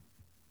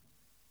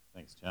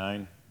Thanks,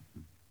 Joan.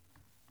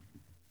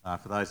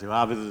 For those who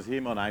are visitors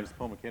here, my name's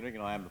Paul McKendrick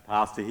and I am the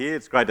pastor here.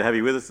 It's great to have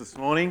you with us this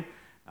morning.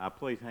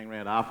 Please hang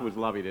around afterwards.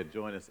 Love you to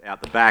join us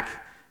out the back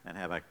and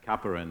have a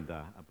cuppa and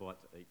a bite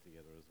to eat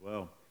together as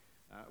well.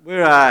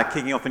 We're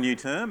kicking off a new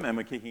term and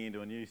we're kicking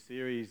into a new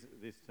series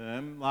this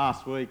term.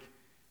 Last week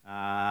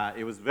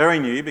it was very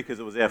new because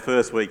it was our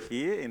first week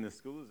here in the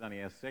school. It was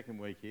only our second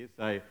week here,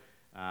 so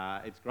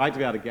it's great to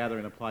be able to gather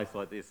in a place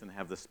like this and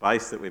have the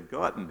space that we've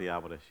got and be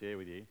able to share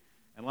with you.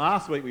 And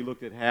last week we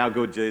looked at how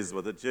good Jesus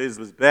was, that Jesus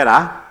was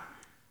better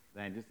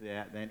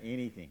than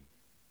anything.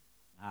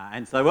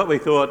 And so what we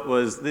thought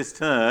was this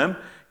term,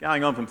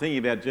 going on from thinking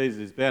about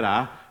Jesus is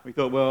better, we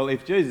thought, well,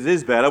 if Jesus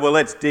is better, well,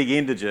 let's dig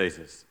into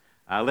Jesus.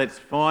 Let's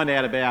find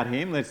out about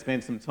him. Let's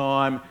spend some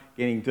time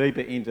getting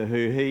deeper into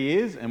who he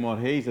is and what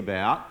he's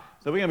about.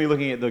 So we're going to be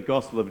looking at the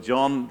Gospel of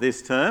John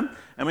this term,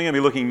 and we're going to be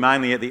looking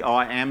mainly at the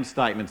I am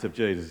statements of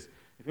Jesus.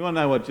 If you want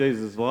to know what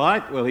Jesus is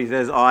like, well, he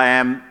says, I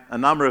am a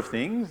number of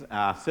things,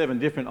 7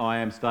 different I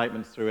am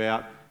statements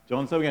throughout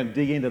John. So we're going to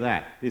dig into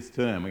that this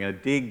term. We're going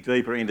to dig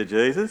deeper into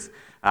Jesus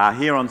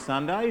here on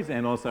Sundays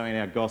and also in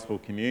our gospel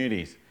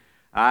communities.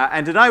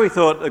 And today we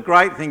thought a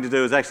great thing to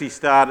do is actually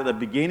start at the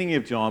beginning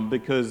of John,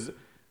 because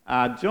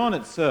John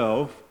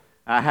itself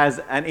has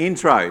an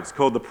intro. It's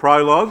called the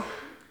prologue.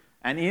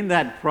 And in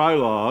that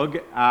prologue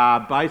are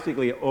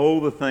basically all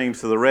the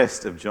themes to the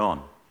rest of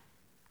John.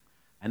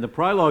 And the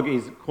prologue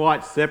is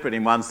quite separate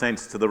in one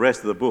sense to the rest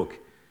of the book,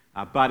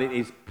 but it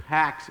is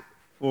packed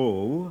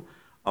full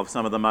of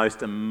some of the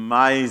most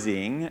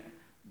amazing,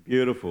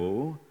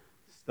 beautiful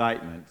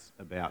statements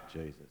about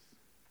Jesus.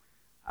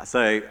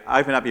 So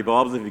open up your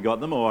Bibles if you've got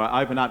them, or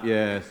open up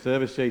your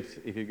service sheets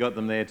if you've got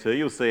them there too.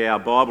 You'll see our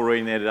Bible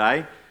reading there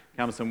today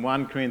comes from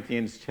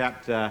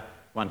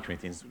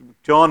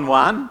John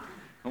 1.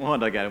 Why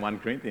did I go to 1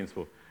 Corinthians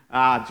for?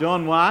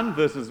 John 1,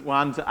 verses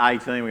 1 to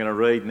 18 we're going to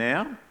read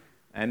now.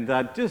 And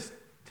just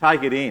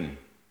take it in,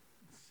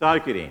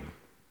 soak it in.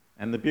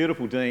 And the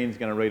beautiful Dean's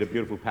going to read a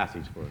beautiful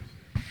passage for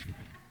us.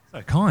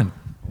 So kind.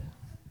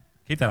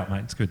 Keep that up,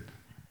 mate. It's good.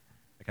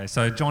 Okay,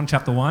 so John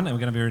chapter 1, and we're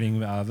going to be reading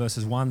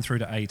verses 1 through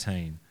to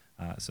 18.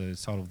 So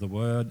it's titled, The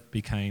Word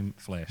Became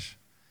Flesh.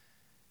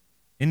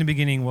 In the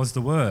beginning was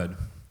the Word,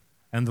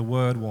 and the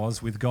Word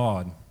was with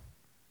God,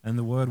 and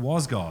the Word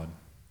was God.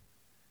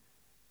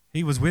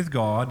 He was with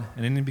God,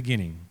 and in the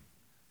beginning.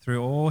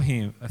 Through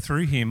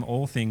him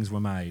all things were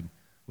made.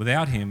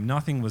 Without him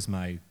nothing was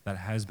made that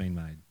has been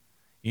made.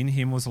 In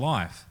him was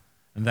life,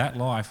 and that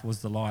life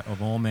was the light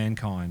of all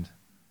mankind.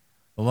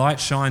 The light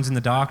shines in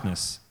the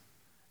darkness,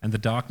 and the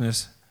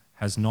darkness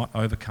has not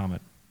overcome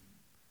it.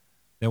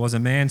 There was a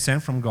man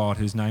sent from God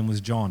whose name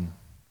was John.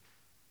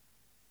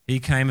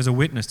 He came as a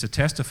witness to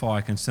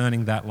testify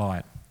concerning that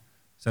light,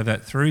 so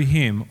that through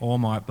him all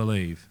might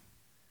believe.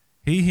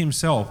 He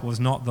himself was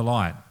not the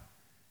light.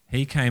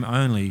 He came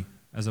only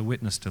as a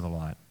witness to the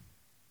light.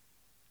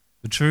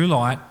 The true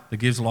light that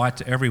gives light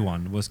to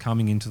everyone was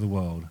coming into the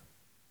world.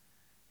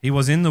 He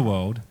was in the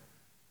world,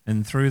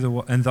 and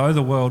though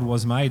the world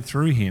was made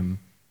through him,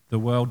 the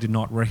world did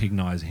not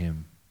recognize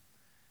him.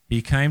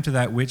 He came to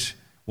that which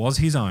was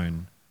his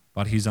own,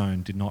 but his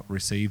own did not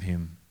receive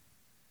him.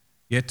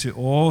 Yet to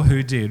all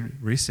who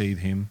did receive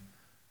him,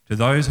 to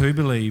those who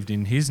believed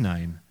in his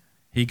name,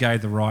 he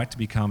gave the right to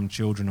become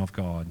children of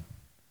God.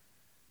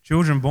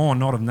 Children born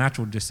not of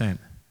natural descent,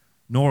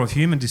 nor of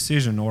human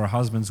decision or a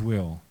husband's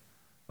will,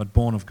 but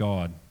born of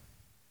God.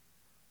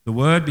 The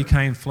Word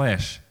became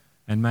flesh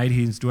and made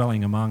his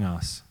dwelling among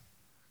us.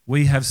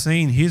 We have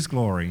seen his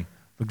glory,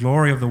 the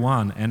glory of the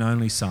one and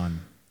only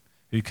Son,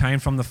 who came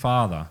from the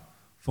Father,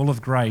 full of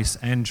grace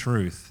and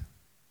truth.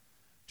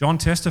 John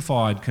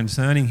testified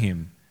concerning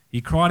him.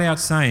 He cried out,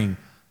 saying,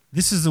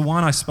 "This is the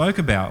one I spoke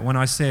about when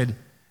I said,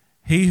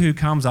 'He who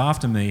comes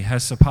after me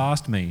has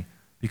surpassed me,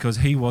 because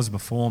he was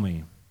before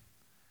me.'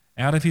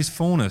 Out of his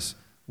fullness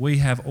we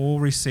have all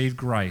received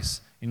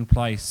grace in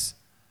place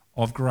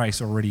of grace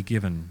already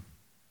given.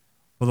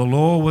 For the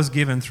law was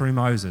given through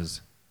Moses.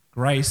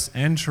 Grace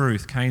and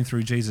truth came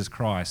through Jesus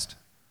Christ.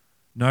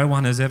 No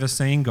one has ever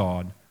seen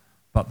God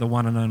but the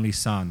one and only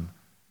Son,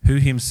 who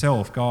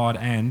himself, God,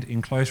 and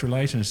in close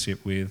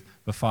relationship with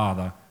the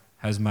Father,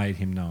 has made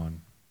him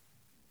known."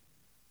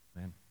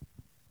 Amen.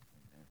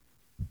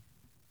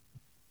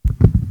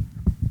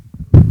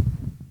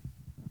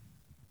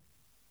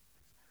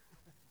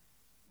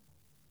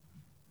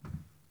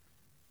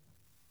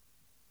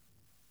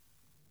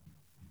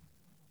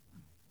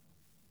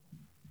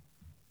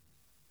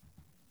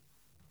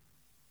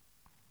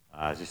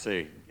 As you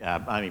see,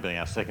 only being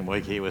our second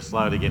week here, we're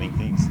slowly getting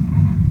things,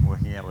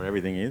 working out where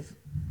everything is.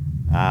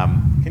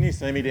 Can you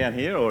see me down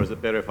here, or is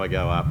it better if I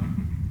go up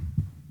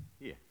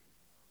here?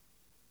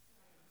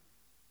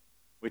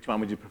 Which one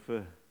would you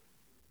prefer?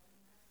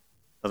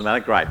 Doesn't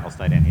matter? Great, I'll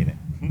stay down here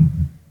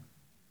then.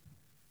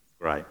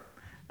 Great.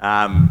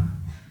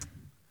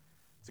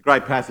 It's a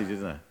great passage,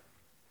 isn't it?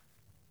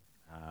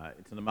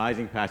 It's an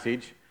amazing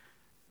passage.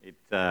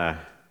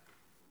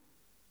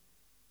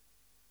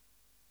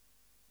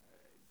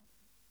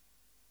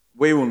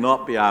 we will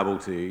not be able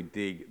to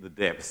dig the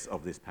depths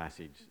of this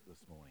passage this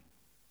morning.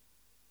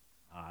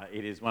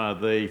 It is one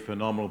of the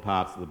phenomenal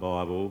parts of the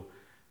Bible.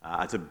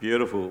 It's a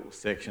beautiful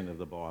section of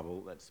the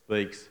Bible that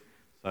speaks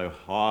so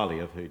highly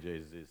of who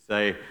Jesus is.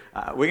 So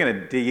we're going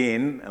to dig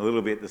in a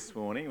little bit this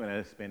morning. We're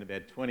going to spend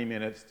about 20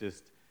 minutes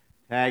just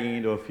tagging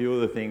into a few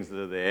of the things that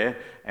are there,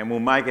 and we'll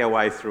make our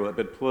way through it.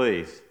 But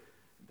please,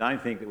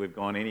 don't think that we've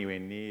gone anywhere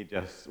near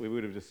we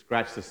would have just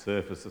scratched the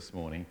surface this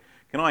morning.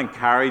 Can I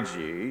encourage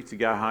you to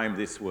go home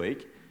this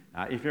week?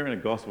 If you're in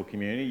a gospel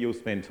community, you'll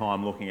spend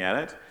time looking at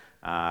it.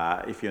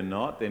 If you're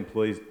not, then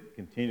please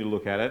continue to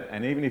look at it.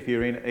 And even if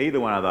you're in either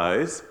one of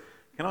those,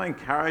 can I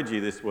encourage you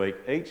this week,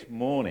 each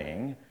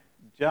morning,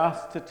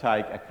 just to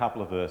take a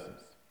couple of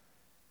verses.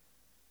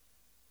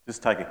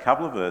 Just take a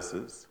couple of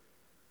verses,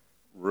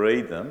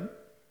 read them,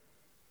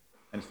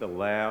 and just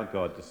allow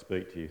God to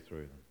speak to you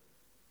through them.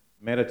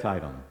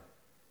 Meditate on them.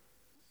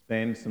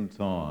 Spend some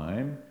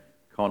time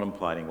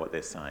contemplating what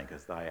they're saying,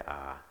 because they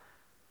are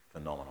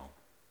phenomenal.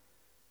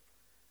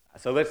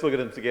 So let's look at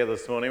them together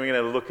this morning. We're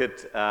going to look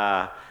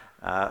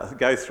at,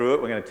 go through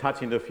it. We're going to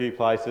touch into a few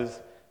places,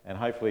 and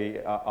hopefully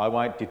I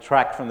won't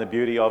detract from the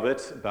beauty of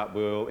it, but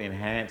we'll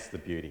enhance the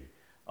beauty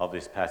of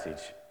this passage.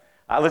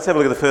 Let's have a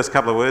look at the first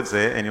couple of words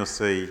there, and you'll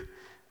see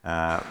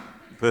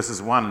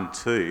verses 1 and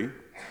 2.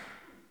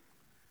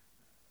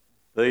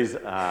 These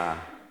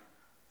are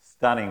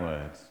stunning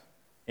words.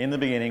 In the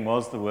beginning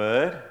was the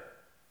Word,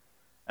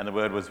 and the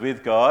Word was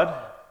with God,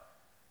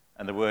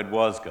 and the Word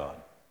was God.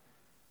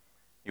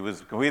 He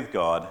was with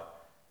God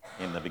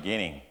in the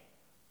beginning.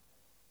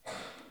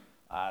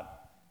 I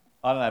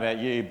don't know about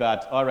you,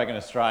 but I reckon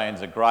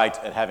Australians are great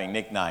at having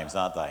nicknames,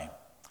 aren't they?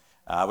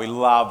 We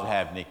love to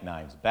have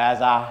nicknames.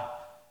 Bazza,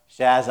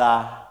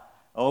 Shazza,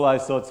 all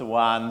those sorts of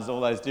ones, all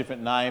those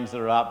different names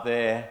that are up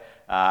there.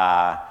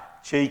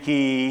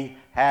 Cheeky,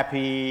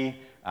 Happy.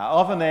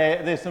 Often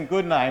there's some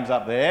good names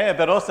up there,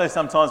 but also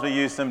sometimes we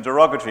use some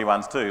derogatory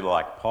ones too,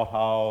 like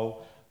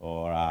Pothole,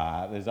 or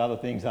there's other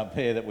things up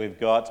there that we've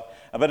got.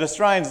 But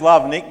Australians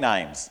love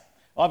nicknames.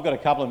 I've got a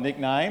couple of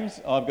nicknames.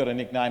 I've got a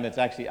nickname that's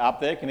actually up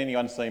there. Can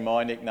anyone see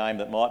my nickname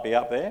that might be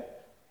up there?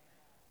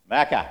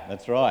 Macca,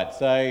 that's right.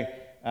 So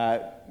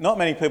not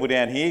many people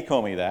down here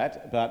call me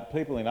that, but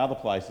people in other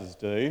places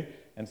do.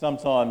 And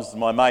sometimes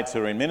my mates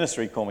who are in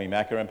ministry call me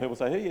Macca, and people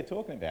say, who are you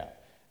talking about?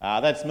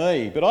 That's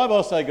me. But I've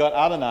also got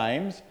other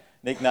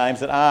nicknames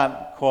that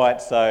aren't quite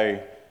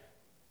so,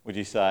 would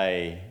you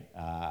say,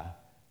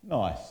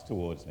 nice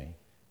towards me.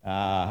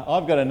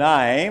 I've got a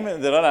name that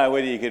I don't know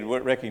whether you could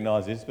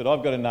recognise this, but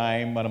I've got a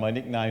name, one of my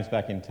nicknames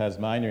back in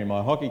Tasmania in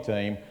my hockey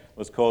team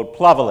was called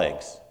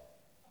Ploverlegs.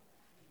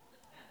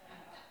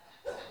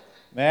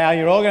 Now,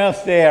 you're all going to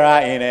stare,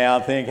 aren't you now,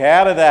 and think,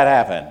 how did that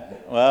happen?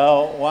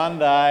 Well, one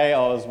day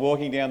I was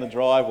walking down the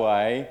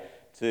driveway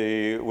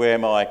to where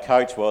my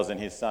coach was and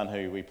his son,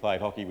 who we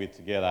played hockey with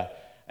together.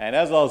 And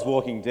as I was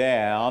walking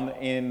down,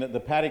 in the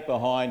paddock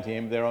behind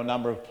him, there are a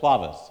number of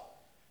plovers.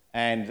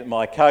 And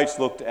my coach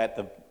looked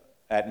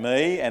at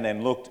me and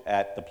then looked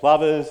at the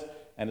plovers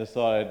and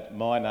decided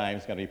my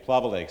name's going to be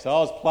Ploverlegs. So I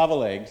was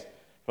Ploverlegs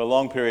for a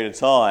long period of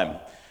time.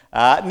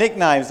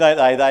 Nicknames, don't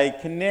they? They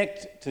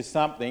connect to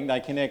something.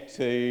 They connect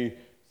to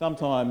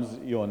sometimes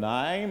your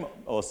name,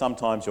 or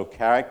sometimes your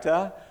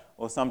character,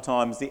 or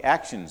sometimes the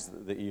actions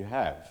that you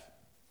have.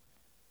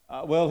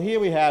 Well, here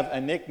we have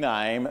a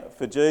nickname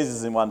for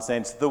Jesus in one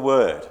sense, the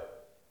Word.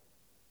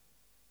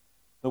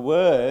 The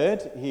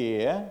Word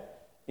here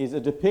is a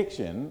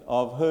depiction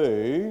of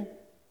who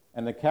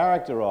and the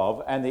character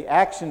of and the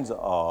actions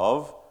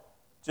of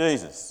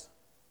Jesus.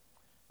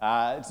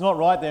 It's not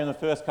right there in the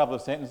first couple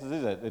of sentences,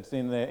 is it? It's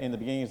in the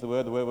beginning is the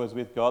Word was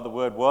with God, the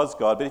Word was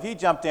God. But if you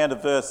jump down to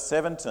verse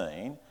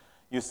 17,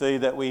 you see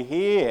that we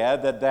hear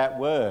that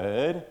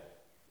Word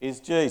is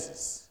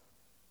Jesus.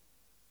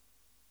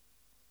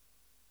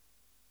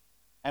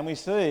 And we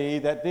see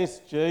that this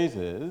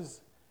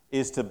Jesus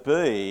is to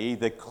be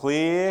the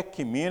clear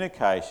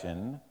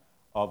communication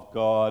of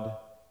God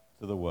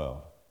to the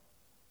world.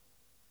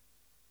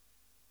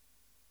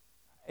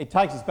 It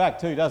takes us back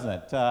too, doesn't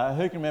it?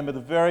 Who can remember the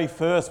very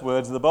first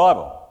words of the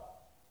Bible?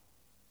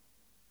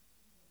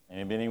 In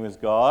the beginning was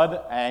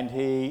God, and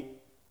He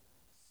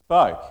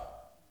spoke.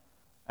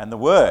 And the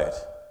Word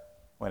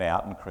went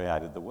out and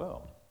created the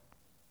world.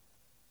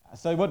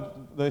 So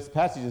what this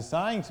passage is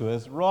saying to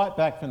us right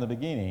back from the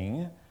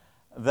beginning,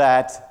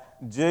 that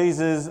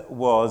Jesus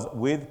was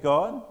with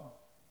God,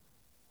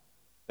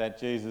 that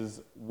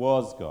Jesus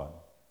was God.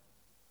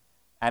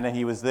 And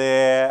He was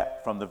there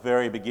from the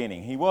very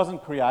beginning. He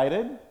wasn't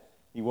created,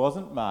 He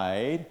wasn't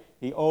made,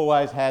 He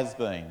always has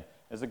been.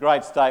 There's a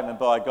great statement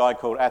by a guy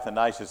called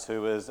Athanasius,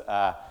 who was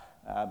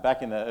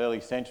back in the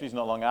early centuries,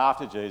 not long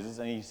after Jesus,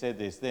 and he said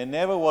this: there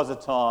never was a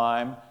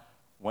time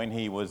when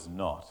He was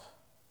not.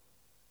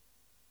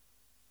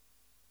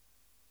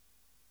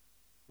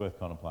 Worth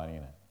contemplating,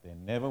 isn't it? There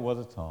never was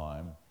a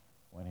time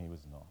when He was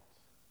not.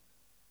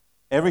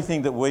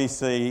 Everything that we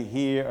see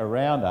here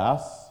around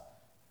us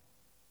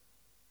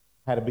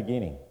had a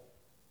beginning.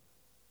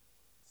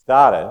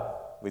 Started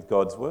with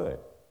God's Word.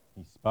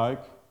 He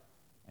spoke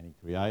and he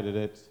created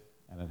it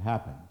and it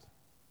happened.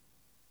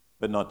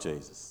 But not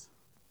Jesus.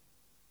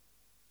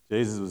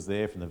 Jesus was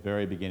there from the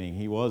very beginning.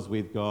 He was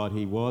with God.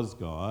 He was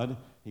God.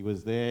 He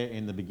was there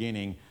in the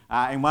beginning.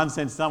 In one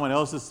sense, someone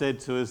else has said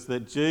to us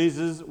that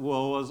Jesus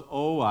was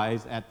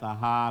always at the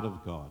heart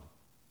of God.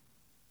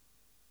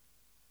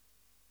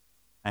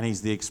 And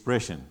he's the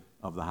expression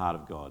of the heart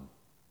of God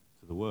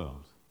to the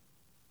world.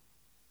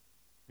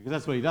 Because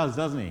that's what he does,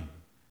 doesn't he?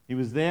 He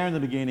was there in the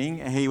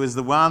beginning. He was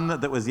the one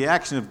that was the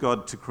action of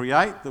God to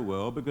create the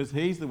world, because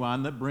he's the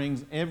one that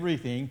brings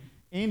everything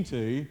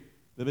into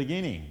the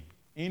beginning,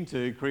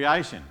 into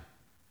creation.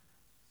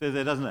 It says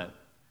there, doesn't it?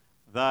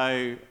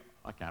 Though,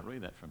 I can't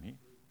read that from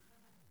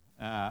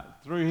here.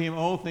 Through him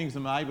all things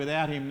are made.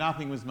 Without him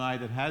nothing was made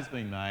that has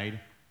been made.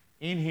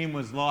 In him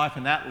was life,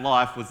 and that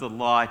life was the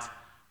light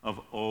of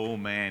all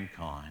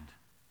mankind.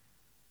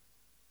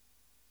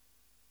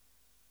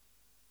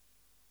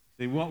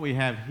 See, what we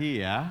have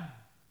here,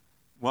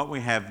 what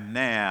we have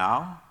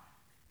now,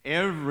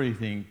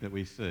 everything that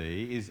we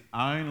see is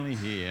only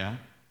here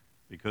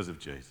because of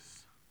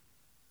Jesus.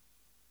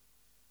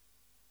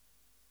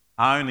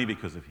 Only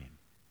because of him.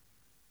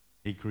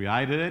 He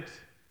created it,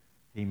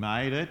 he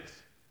made it,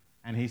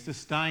 and he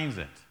sustains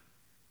it.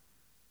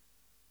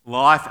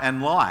 Life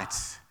and light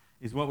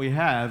is what we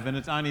have, and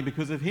it's only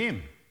because of him.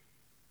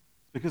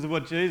 It's because of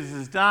what Jesus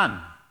has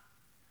done.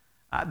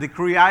 The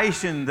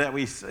creation that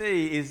we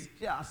see is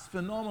just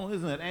phenomenal,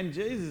 isn't it? And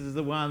Jesus is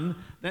the one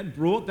that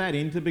brought that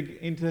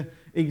into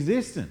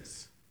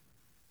existence.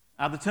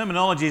 The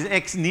terminology is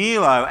ex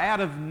nihilo, out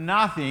of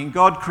nothing.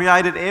 God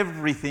created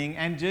everything,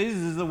 and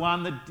Jesus is the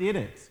one that did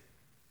it.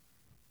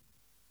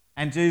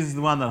 And Jesus is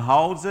the one that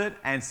holds it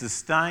and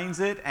sustains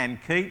it and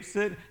keeps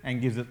it and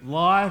gives it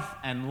life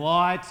and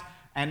light,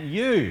 and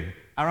you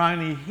are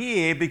only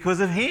here because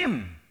of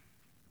him.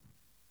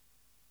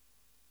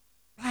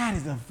 That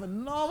is a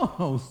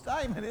phenomenal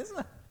statement, isn't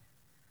it?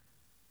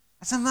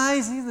 It's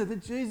amazing, isn't it,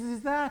 that Jesus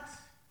is that?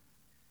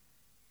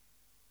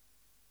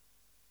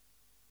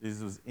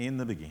 Jesus was in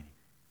the beginning.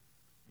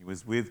 He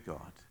was with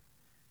God.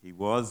 He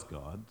was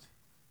God.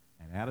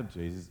 And out of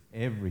Jesus,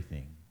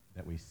 everything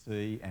that we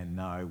see and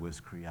know was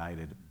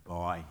created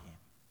by him.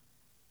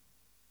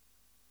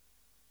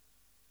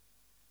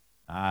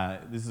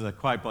 This is a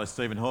quote by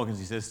Stephen Hawking.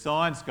 He says,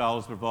 "Science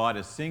goals provide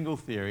a single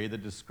theory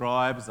that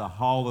describes the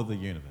whole of the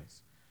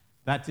universe."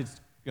 That's its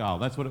goal.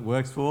 That's what it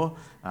works for.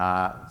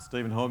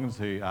 Stephen Hawking,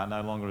 who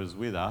no longer is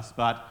with us,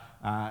 but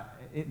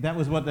that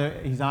was what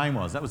his aim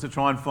was. That was to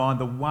try and find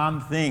the one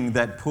thing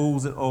that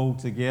pulls it all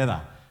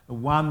together. The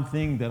one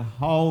thing that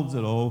holds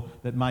it all,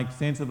 that makes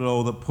sense of it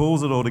all, that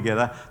pulls it all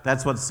together.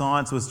 That's what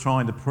science was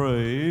trying to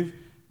prove.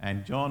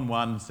 And John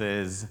 1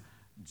 says,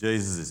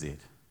 Jesus is it.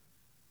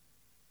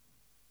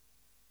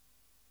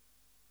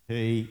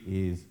 He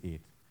is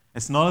it.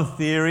 It's not a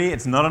theory.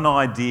 It's not an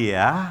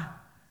idea.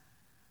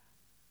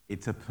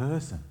 It's a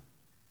person.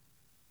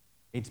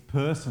 It's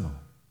personal.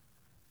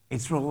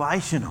 It's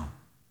relational.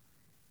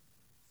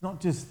 It's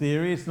not just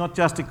theory. It's not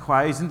just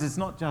equations. It's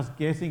not just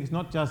guessing. It's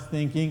not just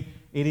thinking.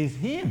 It is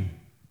him.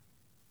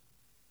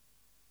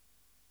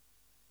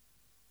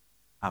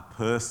 A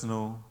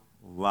personal,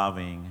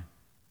 loving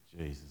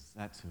Jesus.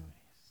 That's who it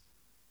is.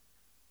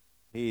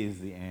 He is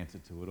the answer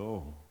to it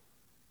all.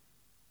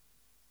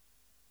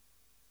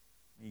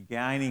 You're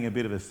gaining a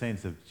bit of a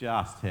sense of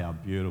just how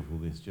beautiful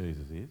this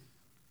Jesus is.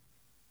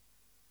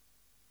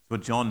 It's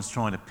what John's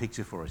trying to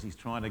picture for us. He's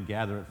trying to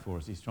gather it for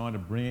us. He's trying to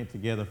bring it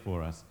together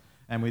for us.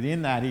 And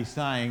within that, he's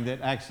saying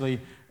that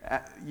actually,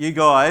 you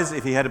guys,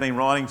 if he had been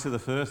writing to the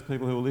first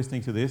people who were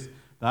listening to this,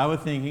 they were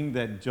thinking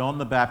that John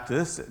the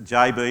Baptist,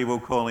 JB we'll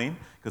call him,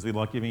 because we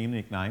like giving him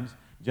nicknames,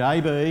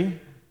 JB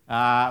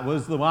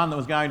was the one that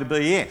was going to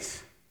be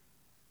it.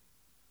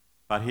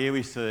 But here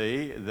we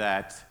see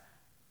that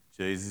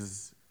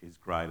Jesus is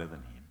greater than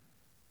him.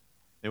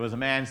 There was a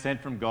man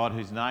sent from God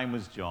whose name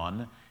was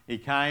John. He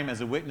came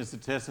as a witness to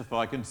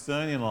testify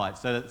concerning the light,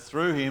 so that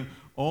through him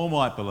all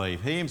might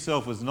believe. He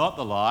himself was not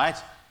the light.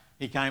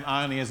 He came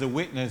only as a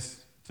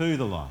witness to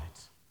the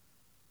light.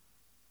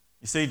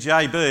 You see,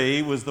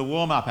 JB was the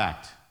warm-up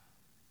act.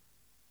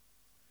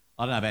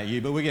 I don't know about you,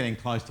 but we're getting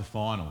close to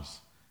finals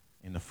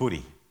in the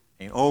footy.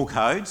 In all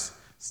codes,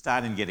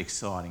 starting to get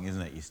exciting,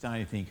 isn't it? You're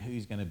starting to think,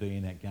 who's going to be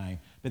in that game?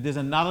 But there's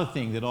another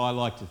thing that I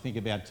like to think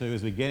about too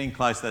as we're getting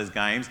close to those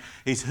games,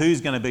 is who's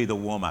going to be the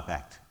warm-up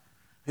act?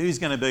 Who's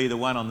going to be the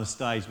one on the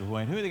stage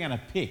before? Who are they going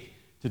to pick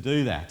to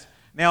do that?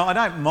 Now, I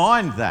don't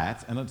mind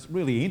that, and it's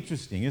really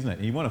interesting, isn't it?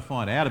 And you want to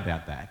find out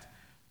about that.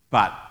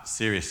 But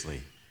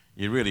seriously,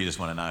 you really just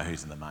want to know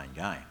who's in the main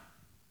game.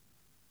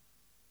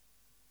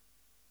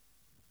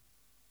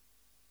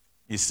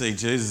 You see,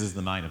 Jesus is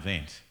the main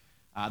event.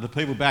 The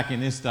people back in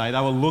this day,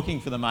 they were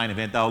looking for the main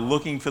event. They were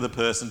looking for the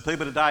person.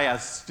 People today are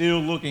still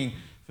looking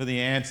for the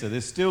answer. They're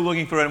still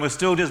looking for it, and we're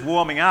still just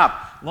warming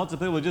up. Lots of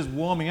people are just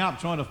warming up,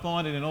 trying to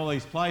find it in all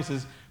these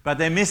places, but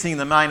they're missing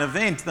the main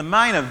event. The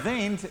main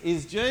event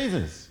is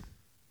Jesus.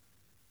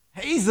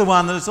 He's the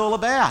one that it's all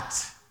about.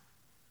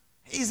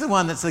 He's the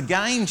one that's a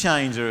game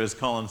changer, as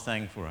Colin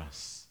sang for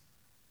us.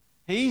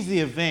 He's the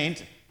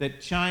event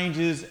that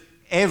changes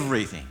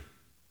everything.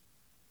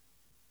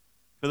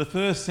 For the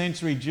first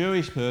century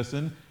Jewish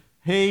person,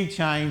 he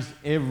changed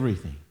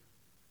everything.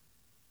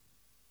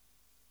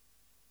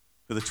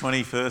 For the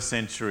 21st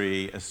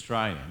century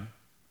Australian,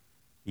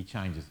 he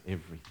changes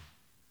everything.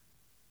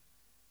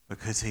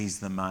 Because he's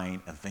the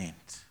main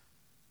event.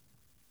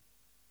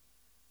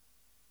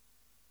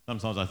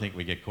 Sometimes I think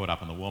we get caught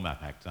up in the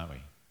Warm-Up Act, don't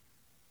we?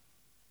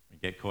 We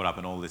get caught up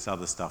in all this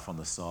other stuff on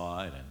the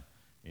side and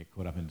get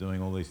caught up in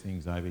doing all these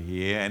things over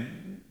here.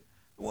 And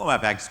the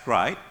Warm-Up Act's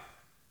great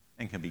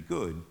and can be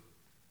good,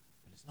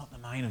 but it's not the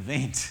main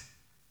event.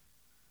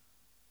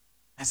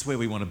 That's where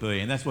we want to be,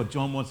 and that's what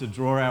John wants to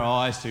draw our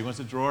eyes to. He wants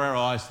to draw our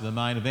eyes to the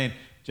main event.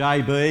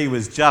 JB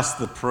was just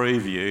the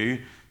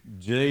preview.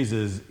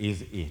 Jesus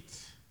is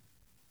it.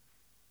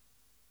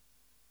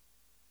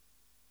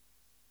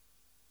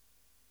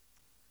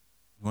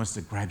 He wants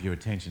to grab your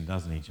attention,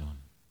 doesn't he, John?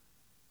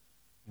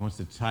 He wants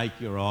to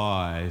take your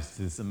eyes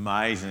to this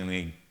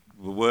amazingly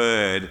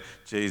word,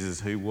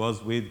 Jesus, who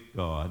was with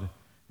God,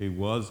 who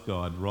was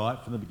God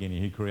right from the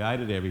beginning, who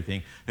created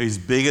everything, who's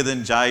bigger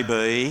than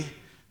JB,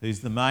 who's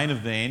the main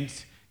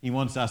event. He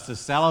wants us to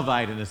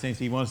salivate, in a sense.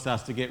 He wants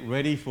us to get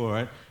ready for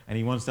it, and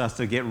he wants us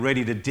to get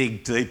ready to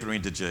dig deeper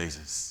into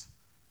Jesus.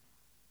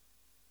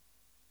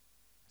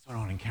 That's what I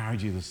want to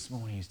encourage you this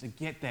morning, is to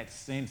get that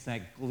sense,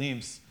 that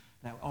glimpse,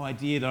 that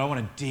idea that I want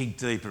to dig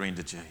deeper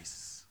into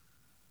Jesus.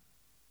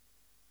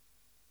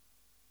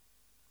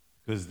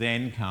 Because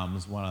then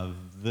comes one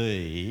of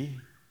the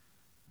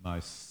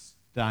most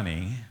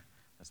stunning,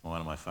 that's one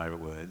of my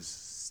favourite words,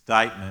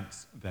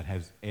 statements that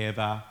has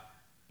ever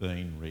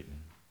been written.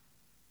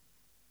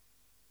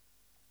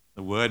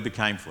 The Word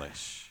became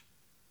flesh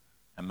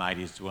and made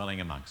his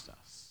dwelling amongst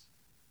us.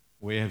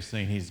 We have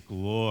seen his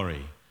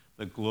glory,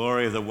 the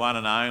glory of the one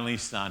and only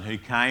Son who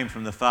came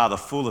from the Father,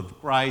 full of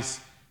grace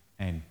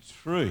and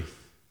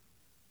truth.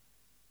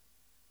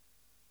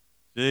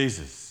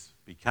 Jesus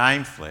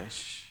became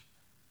flesh,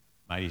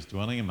 made his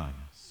dwelling among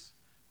us.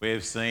 We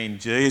have seen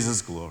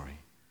Jesus' glory,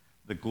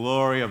 the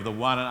glory of the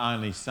one and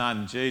only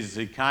Son, Jesus,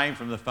 who came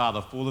from the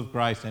Father, full of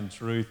grace and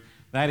truth.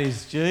 That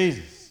is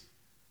Jesus.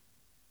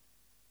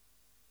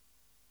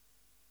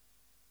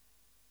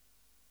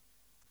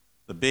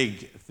 The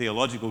big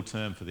theological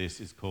term for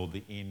this is called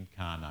the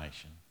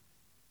incarnation.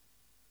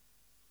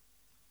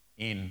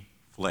 In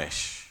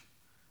flesh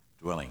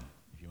dwelling.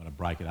 If you want to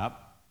break it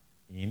up,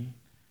 in,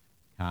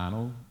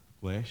 carnal,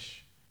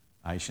 flesh,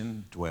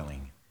 nation,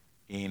 dwelling.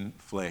 In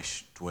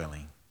flesh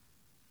dwelling.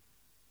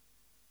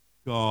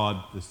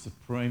 God, the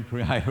supreme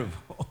creator of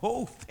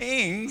all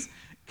things,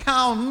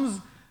 comes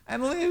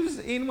and lives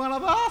in one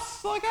of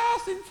us, like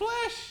us, in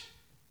flesh.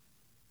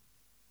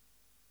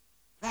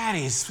 That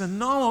is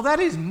phenomenal. That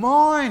is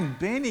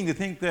mind-bending to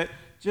think that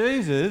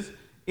Jesus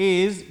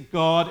is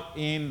God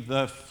in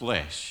the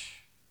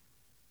flesh.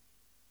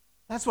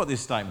 That's what this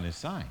statement is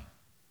saying.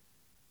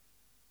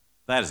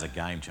 That is a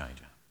game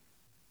changer.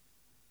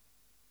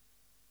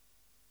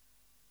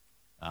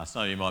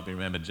 Some of you might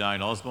remember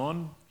Joan Osborne.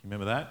 Can you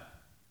remember that?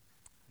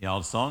 The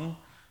old song.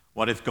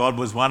 What if God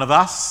was one of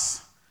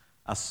us?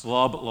 A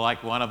slob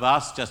like one of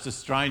us, just a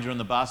stranger on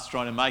the bus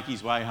trying to make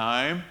his way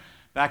home,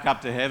 back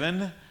up to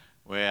heaven,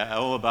 where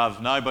all above,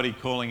 nobody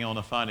calling on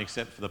the phone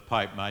except for the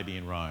Pope, maybe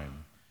in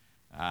Rome.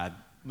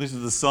 Listen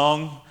to the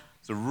song.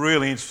 It's a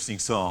really interesting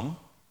song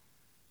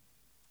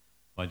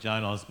by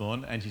Joan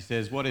Osborne, and she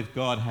says, what if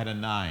God had a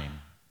name?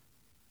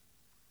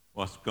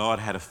 What if God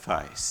had a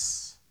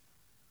face?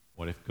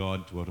 What if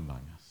God dwelt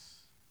among us?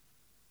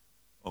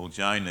 All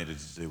Joan needed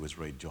to do was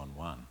read John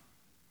 1.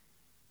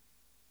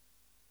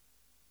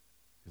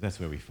 Because that's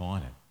where we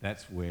find it.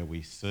 That's where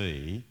we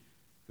see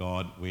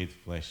God with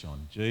flesh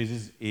on.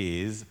 Jesus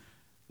is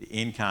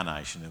the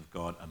incarnation of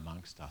God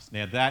amongst us.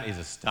 Now, that is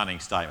a stunning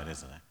statement,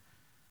 isn't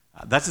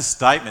it? That's a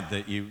statement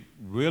that you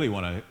really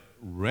want to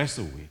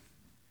wrestle with.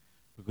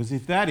 Because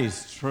if that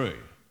is true,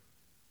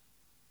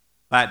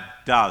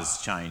 that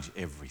does change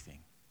everything.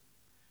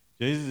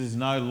 Jesus is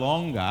no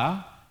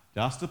longer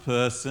just a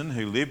person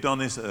who lived on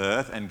this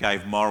earth and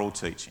gave moral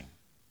teaching.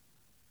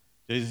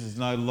 Jesus is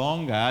no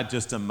longer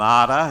just a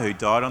martyr who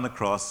died on the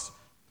cross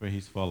for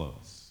his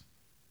followers.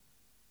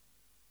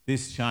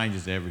 This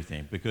changes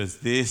everything, because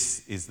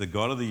this is the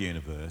God of the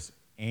universe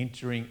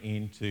entering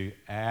into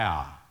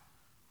our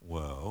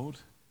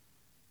world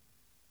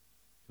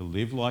to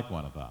live like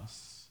one of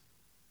us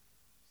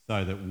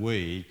so that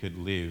we could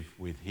live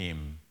with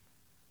him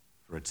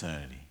for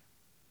eternity.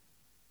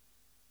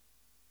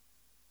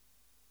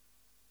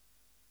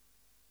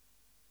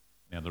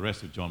 Now, the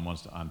rest of John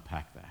wants to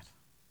unpack that.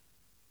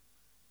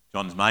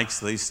 John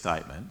makes these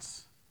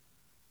statements,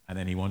 and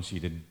then he wants you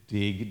to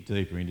dig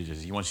deeper into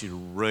Jesus. He wants you to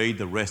read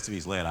the rest of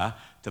his letter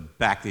to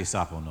back this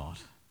up or not,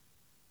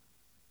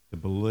 to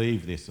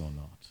believe this or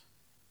not.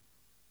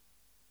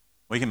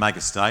 We can make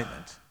a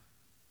statement,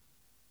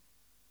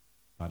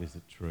 but is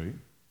it true?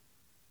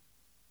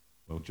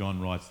 Well,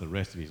 John writes the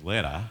rest of his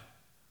letter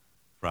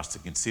for us to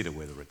consider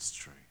whether it's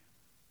true.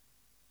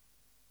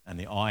 And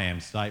the I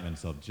am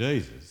statements of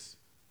Jesus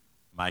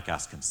make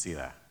us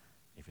consider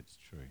if it's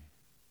true.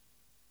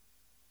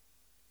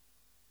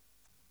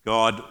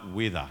 God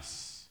with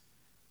us.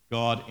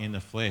 God in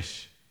the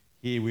flesh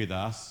here with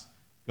us.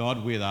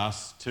 God with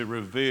us to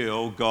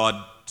reveal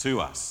God to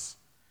us.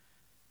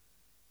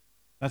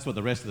 That's what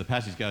the rest of the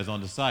passage goes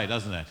on to say,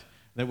 doesn't it?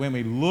 That when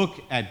we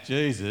look at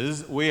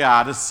Jesus, we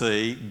are to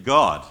see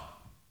God.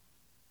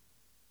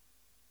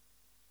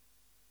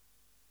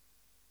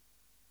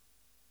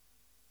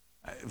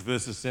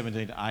 Verses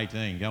 17 to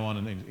 18 go on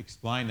and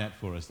explain that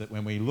for us, that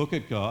when we look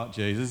at God,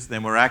 Jesus,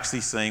 then we're actually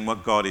seeing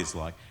what God is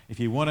like. If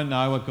you want to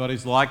know what God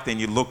is like, then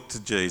you look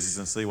to Jesus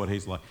and see what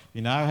he's like.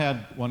 If you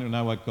want to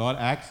know what God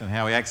acts and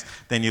how he acts,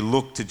 then you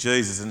look to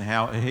Jesus and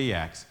how he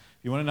acts.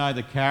 If you want to know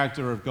the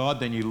character of God,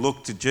 then you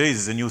look to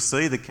Jesus and you'll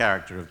see the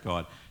character of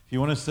God. If you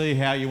want to see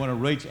how you want to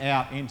reach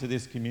out into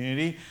this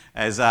community,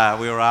 as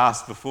we were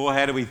asked before,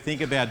 how do we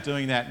think about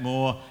doing that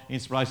more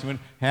inspiration?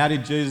 How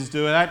did Jesus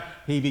do that?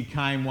 He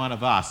became one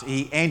of us.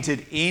 He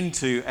entered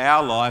into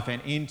our life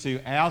and into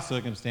our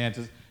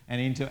circumstances and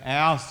into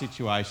our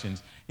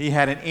situations. He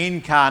had an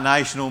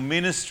incarnational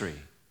ministry.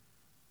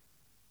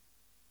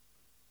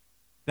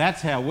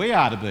 That's how we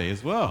are to be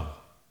as well.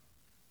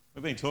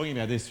 We've been talking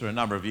about this for a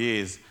number of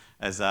years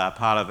as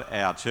part of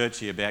our church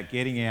here, about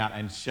getting out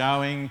and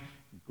showing,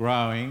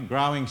 growing,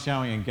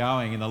 showing and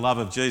going in the love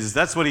of Jesus.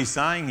 That's what he's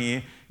saying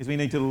here, is we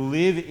need to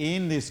live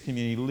in this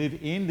community, live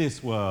in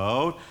this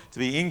world, to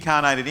be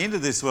incarnated into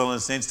this world in a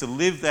sense, to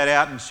live that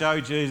out and show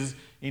Jesus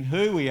in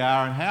who we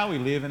are and how we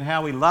live and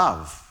how we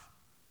love.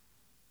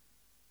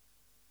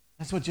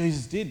 That's what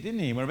Jesus did,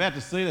 didn't he? We're about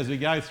to see it as we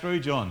go through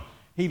John.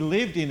 He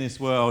lived in this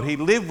world. He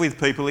lived with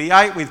people. He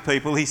ate with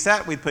people. He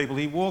sat with people.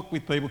 He walked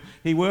with people.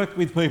 He worked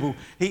with people.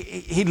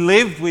 He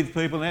lived with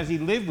people. And as he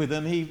lived with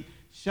them, he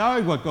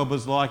showed what God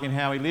was like and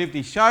how he lived.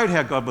 He showed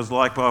how God was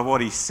like by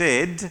what he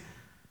said.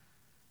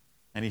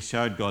 And he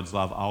showed God's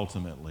love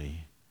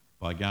ultimately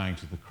by going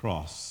to the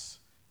cross.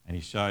 And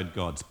he showed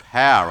God's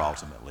power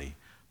ultimately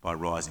by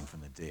rising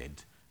from the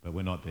dead. But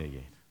we're not there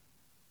yet.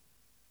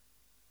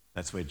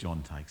 That's where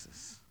John takes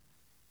us.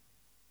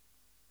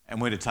 And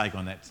we're to take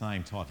on that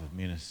same type of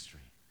ministry.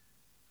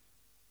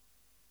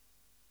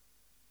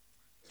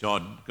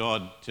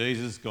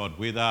 Jesus, God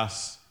with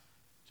us,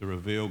 to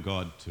reveal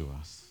God to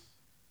us.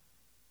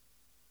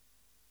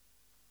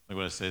 Look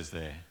what it says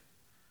there.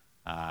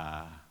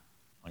 I'm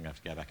going to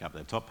have to go back up.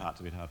 The top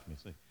part's a bit hard for me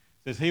to see. It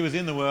says, he was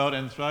in the world,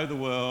 and through the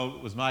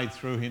world was made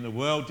through him. The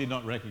world did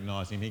not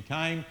recognise him. He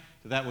came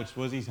to that which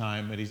was his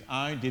home, but his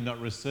own did not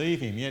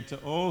receive him. Yet to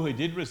all who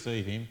did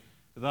receive him,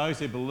 to those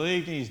who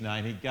believed in his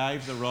name, he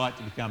gave the right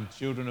to become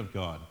children of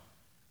God.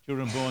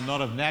 Children born not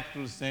of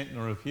natural descent,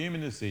 nor of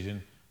human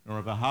decision, nor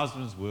of a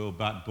husband's will,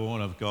 but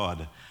born of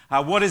God.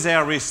 What is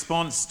our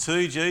response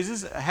to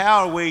Jesus?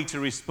 How are we to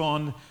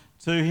respond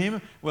to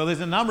him? Well, there's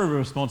a number of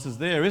responses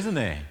there, isn't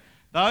there?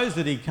 Those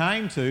that he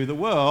came to, the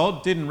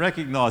world, didn't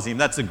recognise him.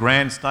 That's a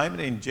grand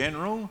statement in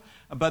general.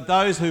 But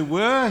those who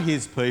were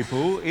his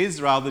people,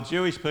 Israel, the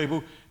Jewish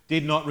people,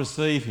 did not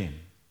receive him.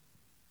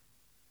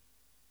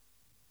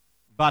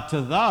 But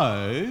to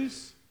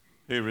those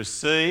who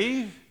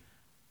receive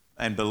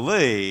and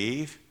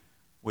believe,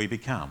 we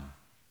become.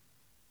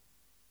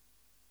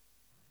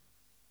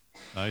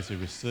 Those who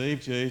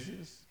receive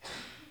Jesus,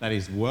 that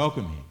is,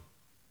 welcome him,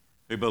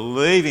 who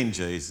believe in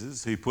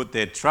Jesus, who put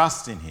their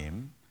trust in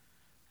him,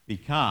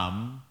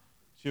 become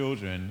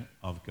children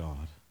of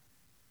God.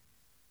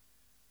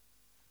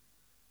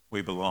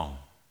 We belong.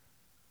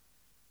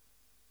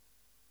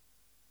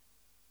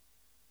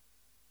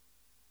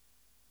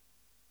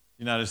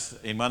 You notice,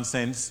 in one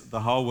sense,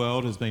 the whole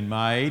world has been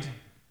made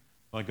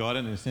by God,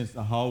 and in a sense,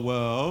 the whole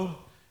world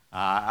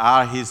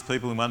are his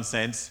people in one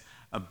sense,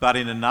 but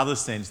in another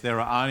sense,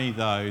 there are only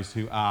those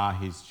who are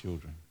his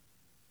children,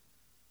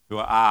 who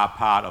are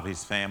part of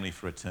his family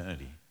for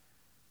eternity.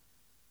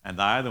 And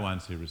they are the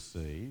ones who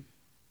receive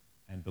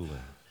and believe.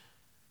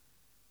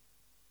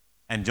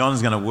 And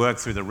John's going to work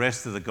through the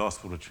rest of the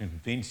gospel to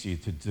convince you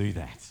to do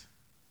that.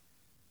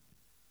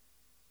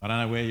 I don't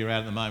know where you're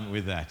at the moment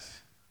with that.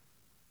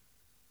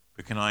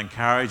 But can I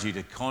encourage you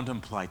to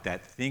contemplate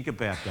that, think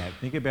about that,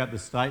 think about the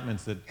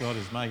statements that God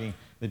is making,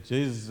 that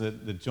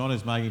John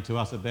is making to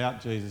us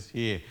about Jesus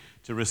here,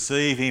 to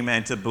receive him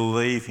and to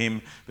believe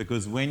him,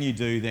 because when you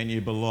do, then you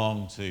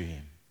belong to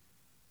him.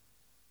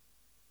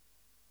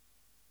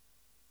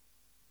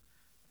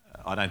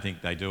 I don't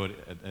think they do it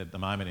at the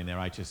moment in their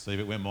HSC,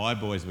 but when my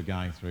boys were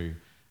going through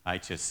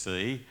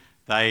HSC,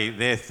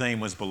 their theme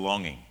was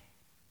belonging.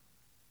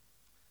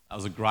 That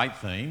was a great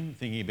theme,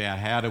 thinking about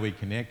how do we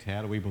connect,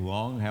 how do we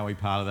belong, how are we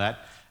part of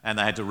that. And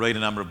they had to read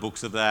a number of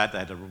books of that. They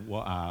had to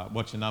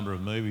watch a number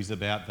of movies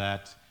about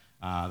that.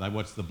 They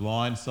watched The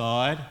Blind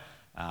Side,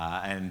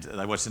 and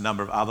they watched a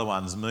number of other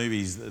ones,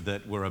 movies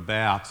that were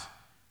about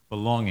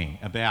belonging,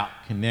 about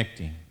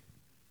connecting.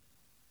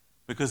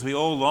 Because we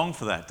all long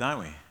for that, don't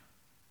we?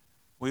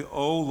 We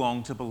all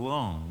long to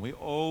belong. We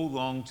all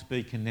long to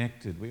be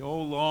connected. We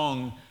all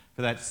long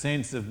for that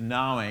sense of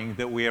knowing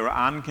that we are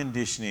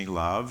unconditionally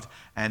loved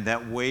and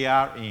that we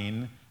are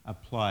in a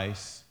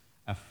place,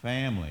 a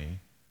family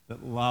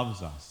that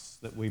loves us,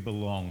 that we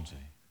belong to.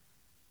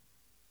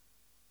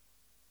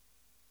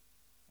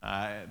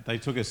 They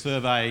took a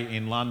survey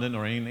in London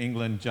or in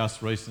England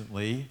just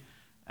recently,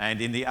 and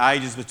in the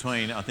ages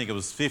between, I think it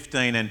was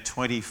 15 and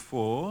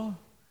 24,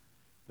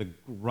 the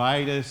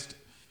greatest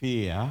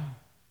fear,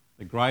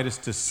 the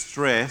greatest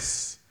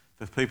distress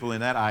for people in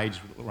that age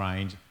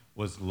range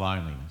was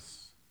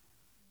loneliness.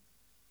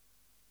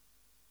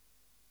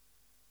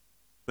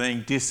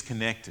 Being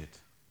disconnected.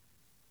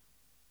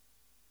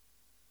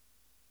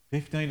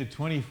 15 to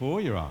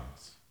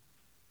 24-year-olds.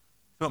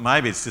 But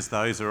maybe it's just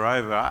those who are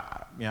over,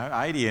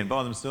 80 and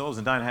by themselves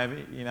and don't have,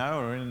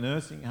 or in a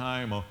nursing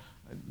home, or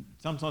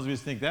sometimes we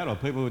just think that, or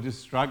people who are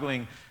just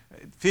struggling.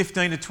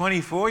 15 to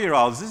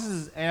 24-year-olds, this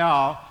is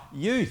our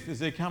youth as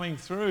they're coming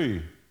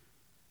through.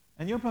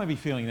 And you'll probably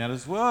be feeling that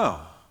as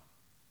well.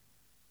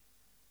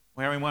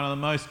 We're in one of the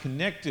most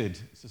connected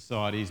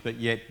societies, but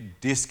yet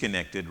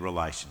disconnected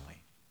relationally.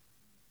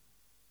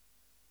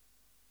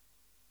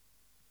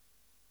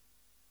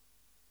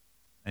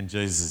 And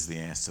Jesus is the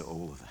answer to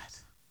all of that.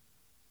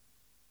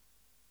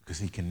 Because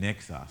he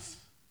connects us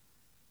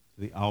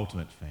to the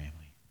ultimate family.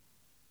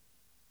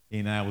 He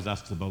enables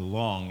us to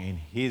belong in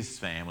his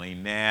family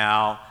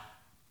now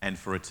and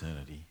for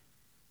eternity.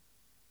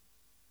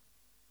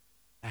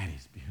 That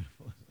is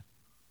beautiful, isn't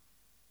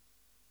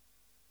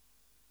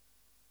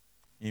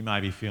it? You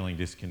may be feeling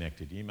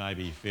disconnected. You may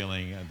be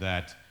feeling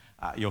that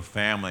your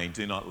family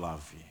do not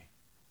love you.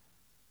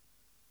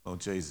 Well,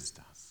 Jesus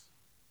does.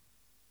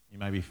 You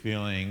may be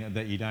feeling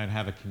that you don't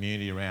have a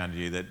community around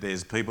you, that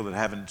there's people that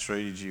haven't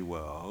treated you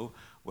well.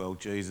 Well,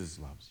 Jesus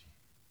loves you.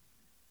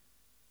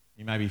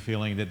 You may be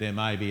feeling that there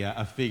may be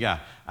a figure,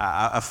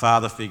 a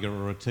father figure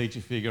or a teacher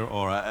figure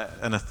or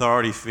an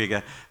authority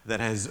figure that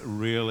has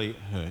really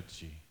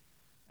hurt you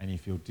and you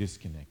feel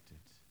disconnected.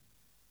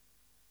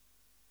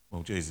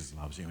 Well, Jesus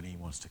loves you and he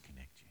wants to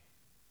connect you.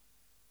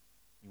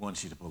 He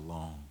wants you to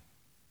belong.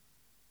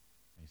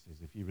 He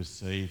says, if you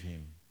receive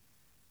him,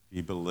 if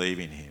you believe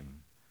in him,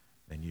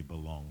 then you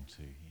belong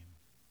to him.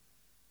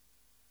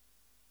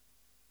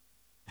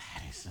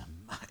 That is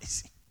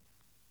amazing.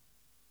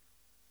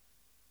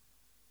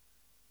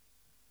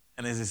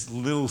 And there's this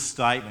little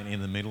statement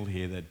in the middle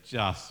here that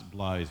just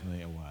blows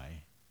me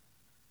away.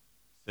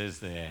 It says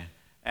there,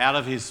 out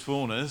of his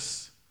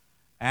fullness,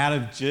 out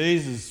of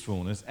Jesus'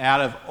 fullness,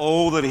 out of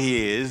all that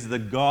he is, the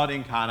God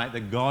incarnate,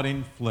 the God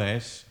in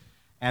flesh,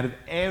 out of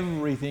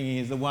everything he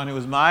is, the one who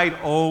has made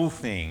all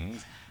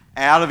things,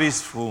 out of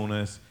his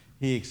fullness,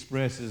 he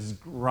expresses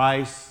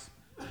grace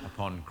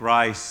upon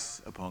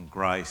grace upon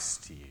grace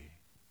to you.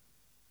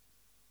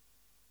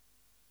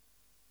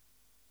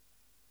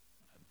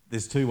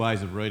 There's two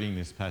ways of reading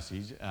this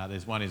passage.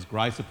 There's one is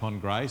grace upon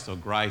grace, or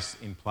grace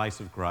in place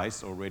of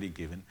grace already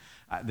given.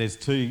 There's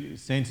two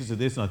senses of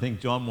this, and I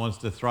think John wants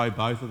to throw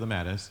both of them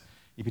at us.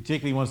 He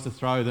particularly wants to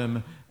throw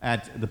them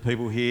at the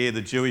people here,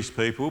 the Jewish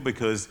people,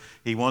 because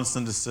he wants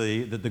them to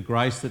see that the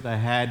grace that they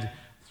had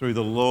through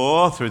the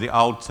law, through the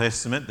Old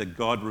Testament, that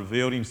God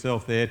revealed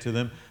himself there to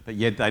them, but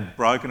yet they'd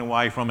broken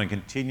away from and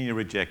continued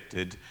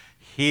rejected.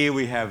 Here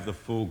we have the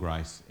full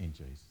grace in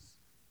Jesus.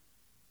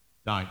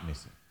 Don't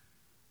miss it.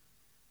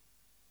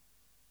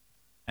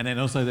 And then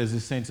also there's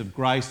this sense of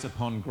grace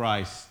upon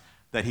grace,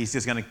 that he's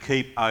just going to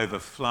keep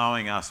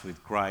overflowing us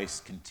with grace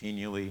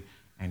continually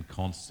and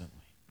constantly.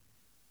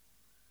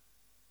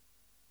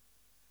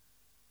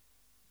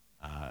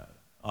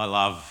 I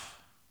love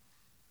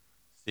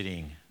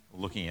sitting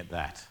looking at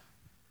that.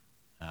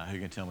 Who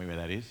can tell me where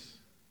that is?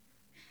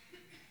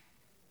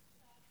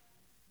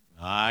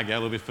 Go a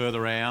little bit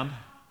further round.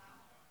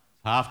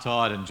 Half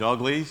Tide and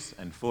Jogleys,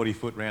 and 40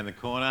 foot round the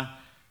corner.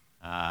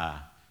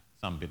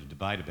 Some bit of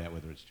debate about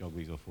whether it's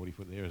Jogleys or 40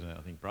 foot there, isn't it?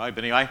 I think, bro.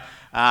 But anyway,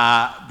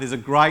 there's a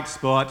great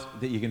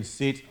spot that you can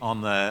sit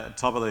on the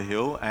top of the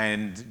hill,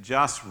 and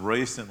just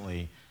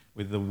recently,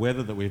 with the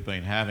weather that we've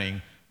been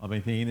having, I've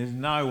been thinking there's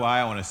no way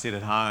I want to sit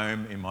at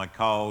home in my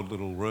cold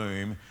little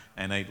room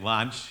and eat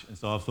lunch. And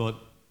so I thought,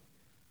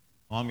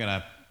 I'm going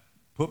to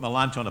put my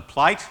lunch on a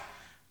plate.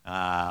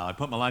 I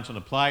put my lunch on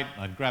a plate,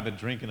 I'd grab a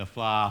drink in a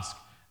flask,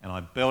 and I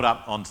build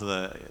up onto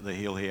the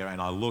hill here,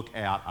 and I look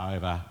out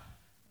over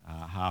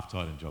Half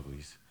Tide and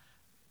Jogleys.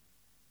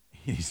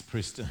 It is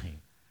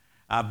pristine.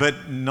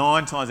 But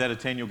 9 times out of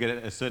 10, you'll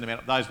get a certain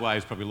amount. Those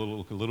waves probably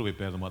look a little bit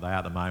better than what they are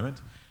at the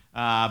moment.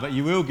 But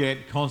you will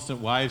get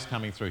constant waves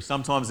coming through.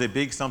 Sometimes they're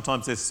big,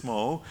 sometimes they're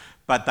small,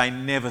 but they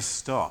never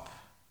stop.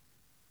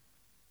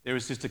 There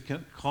is just a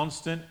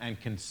constant and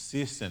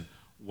consistent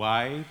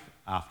wave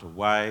after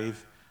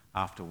wave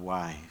after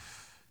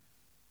wave.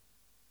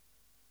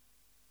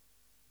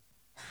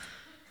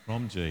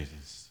 From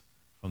Jesus,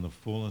 from the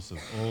fullness of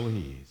all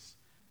he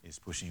is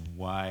pushing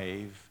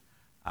wave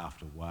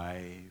after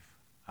wave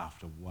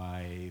after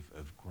wave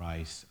of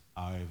grace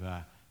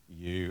over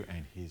you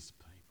and his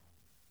people.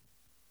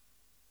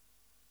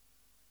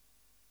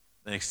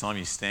 The next time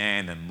you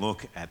stand and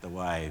look at the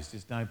waves,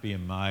 just don't be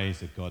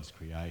amazed at God's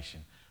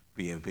creation.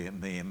 Be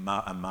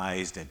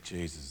amazed at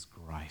Jesus'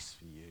 grace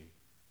for you.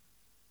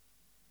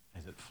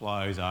 as it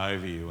flows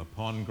over you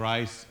upon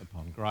grace,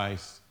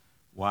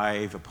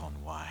 wave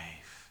upon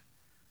wave.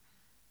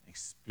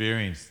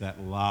 Experience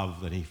that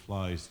love that he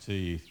flows to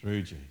you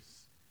through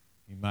Jesus.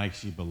 He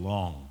makes you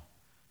belong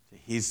to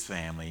his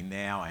family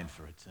now and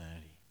for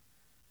eternity.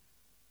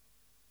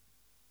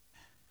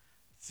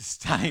 It's a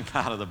stunning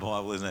part of the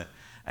Bible, isn't it?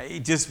 He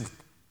just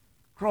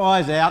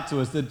cries out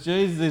to us that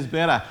Jesus is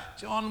better.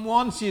 John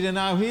wants you to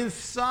know he's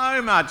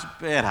so much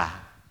better.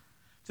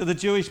 To the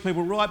Jewish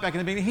people right back in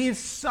the beginning, he is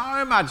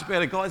so much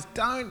better, guys.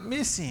 Don't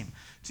miss him.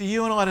 To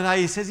you and I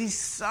today, he says he's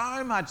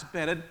so much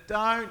better.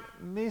 Don't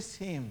miss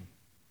him.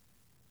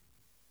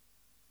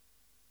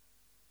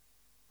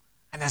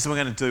 And that's what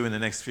we're going to do in the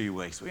next few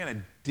weeks. We're going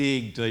to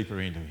dig deeper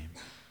into him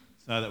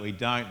so that we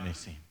don't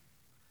miss him.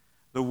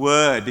 The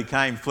Word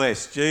became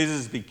flesh.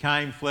 Jesus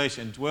became flesh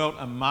and dwelt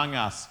among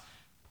us,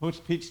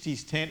 pitched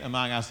his tent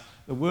among us.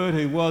 The Word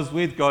who was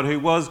with God,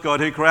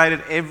 who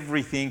created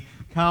everything,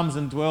 comes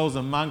and dwells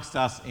amongst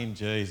us in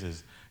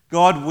Jesus.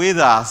 God with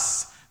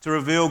us to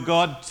reveal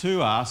God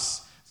to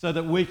us so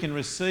that we can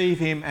receive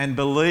him and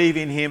believe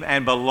in him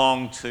and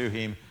belong to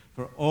him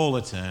for all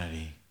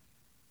eternity.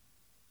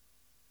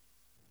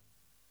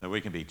 So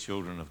we can be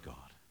children of God.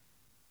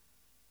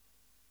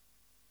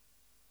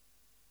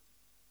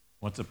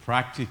 What's a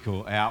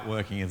practical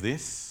outworking of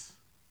this?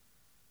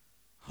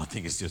 I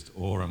think it's just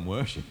awe and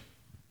worship.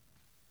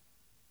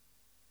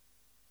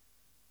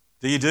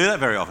 Do you do that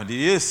very often? Do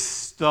you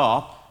just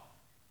stop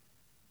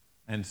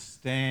and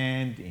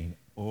stand in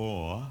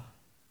awe?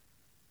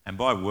 And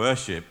by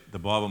worship, the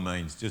Bible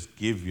means just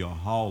give your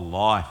whole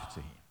life to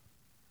him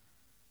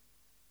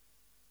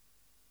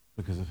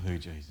because of who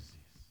Jesus is.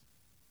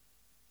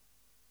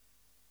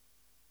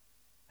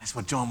 That's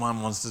what John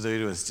 1 wants to do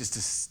to us, just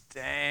to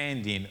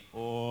stand in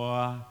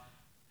awe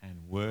and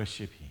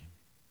worship him.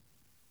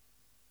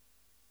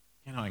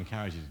 Can I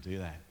encourage you to do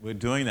that? We're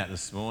doing that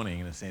this morning,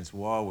 in a sense,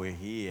 while we're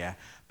here.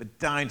 But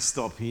don't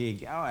stop here.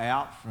 Go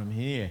out from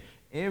here.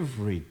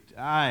 Every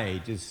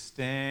day, just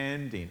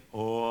stand in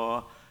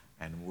awe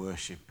and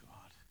worship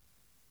God.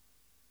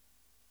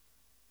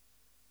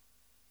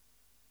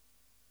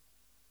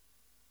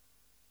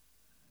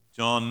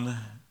 John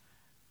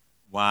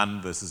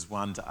 1, verses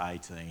 1 to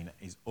 18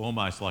 is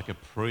almost like a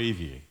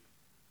preview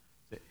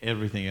to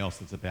everything else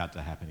that's about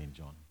to happen in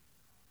John.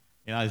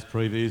 You know those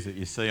previews that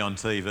you see on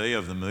TV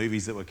of the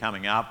movies that were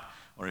coming up,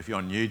 or if you're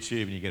on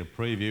YouTube and you get a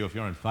preview, if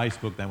you're on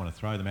Facebook, they want to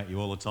throw them at you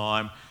all the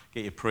time,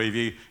 get your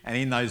preview, and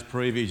in those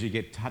previews you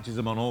get touches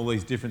them on all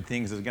these different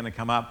things that are going to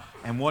come up,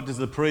 and what does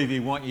the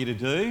preview want you to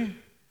do?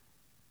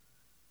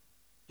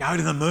 Go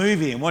to the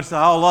movie and watch the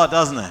whole lot,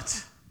 doesn't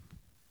it?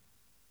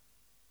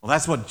 Well,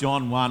 that's what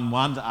John 1,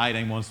 1 to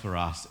 18 wants for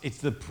us. It's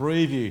the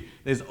preview.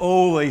 There's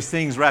all these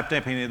things wrapped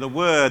up in there. The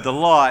Word, the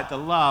light, the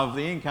love,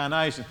 the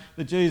incarnation,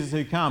 the Jesus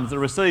who comes, the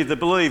receive, the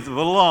believe, the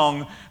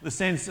belong, the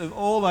sense of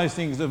all those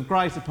things of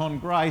grace upon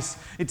grace.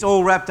 It's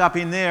all wrapped up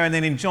in there. And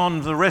then in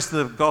John, the rest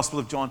of the Gospel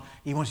of John,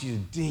 he wants you to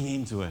dig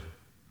into it.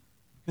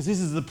 Because this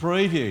is the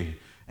preview.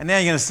 And now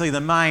you're going to see the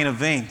main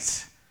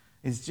event.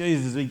 It's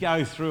Jesus as we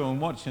go through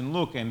and watch and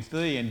look and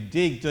see and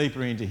dig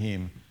deeper into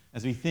him,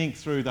 as we think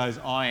through those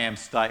I am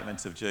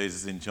statements of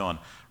Jesus in John.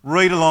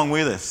 Read along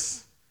with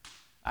us.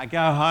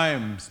 Go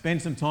home, spend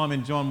some time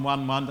in John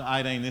 1, 1 to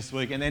 18 this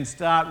week, and then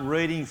start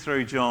reading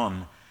through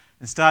John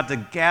and start to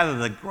gather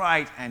the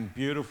great and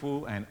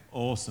beautiful and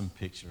awesome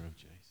picture of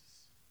Jesus.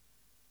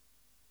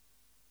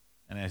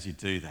 And as you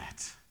do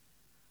that,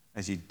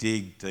 as you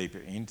dig deeper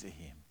into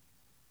him,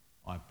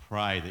 I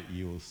pray that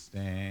you will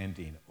stand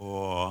in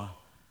awe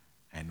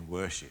and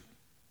worship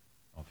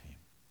of him.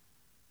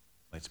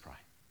 Let's pray.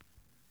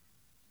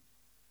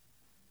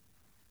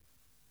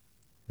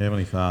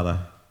 Heavenly Father,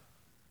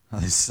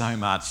 there's so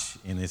much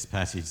in this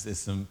passage. There's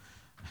some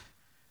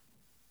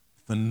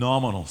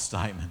phenomenal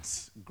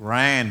statements,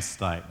 grand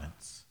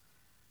statements,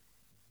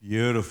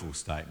 beautiful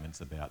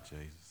statements about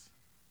Jesus.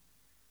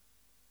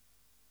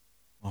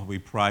 Lord, we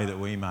pray that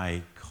we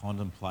may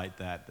contemplate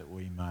that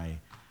we may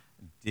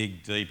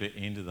dig deeper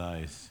into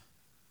those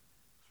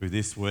through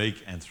this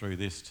week and through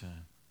this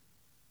term.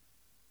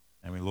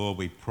 And Lord,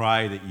 we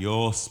pray that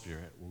your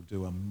Spirit will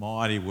do a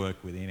mighty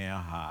work within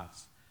our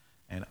hearts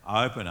and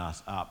open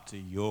us up to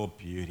your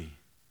beauty.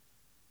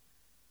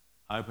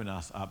 Open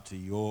us up to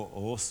your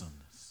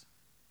awesomeness.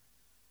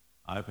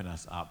 Open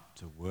us up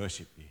to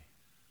worship you,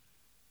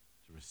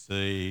 to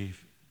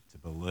receive, to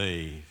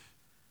believe,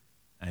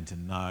 and to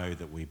know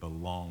that we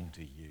belong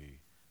to you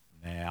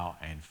now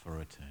and for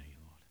eternity,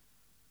 Lord.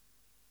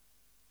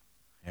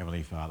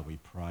 Heavenly Father, we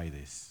pray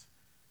this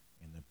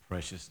in the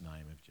precious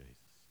name of Jesus.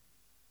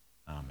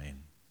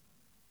 Amen.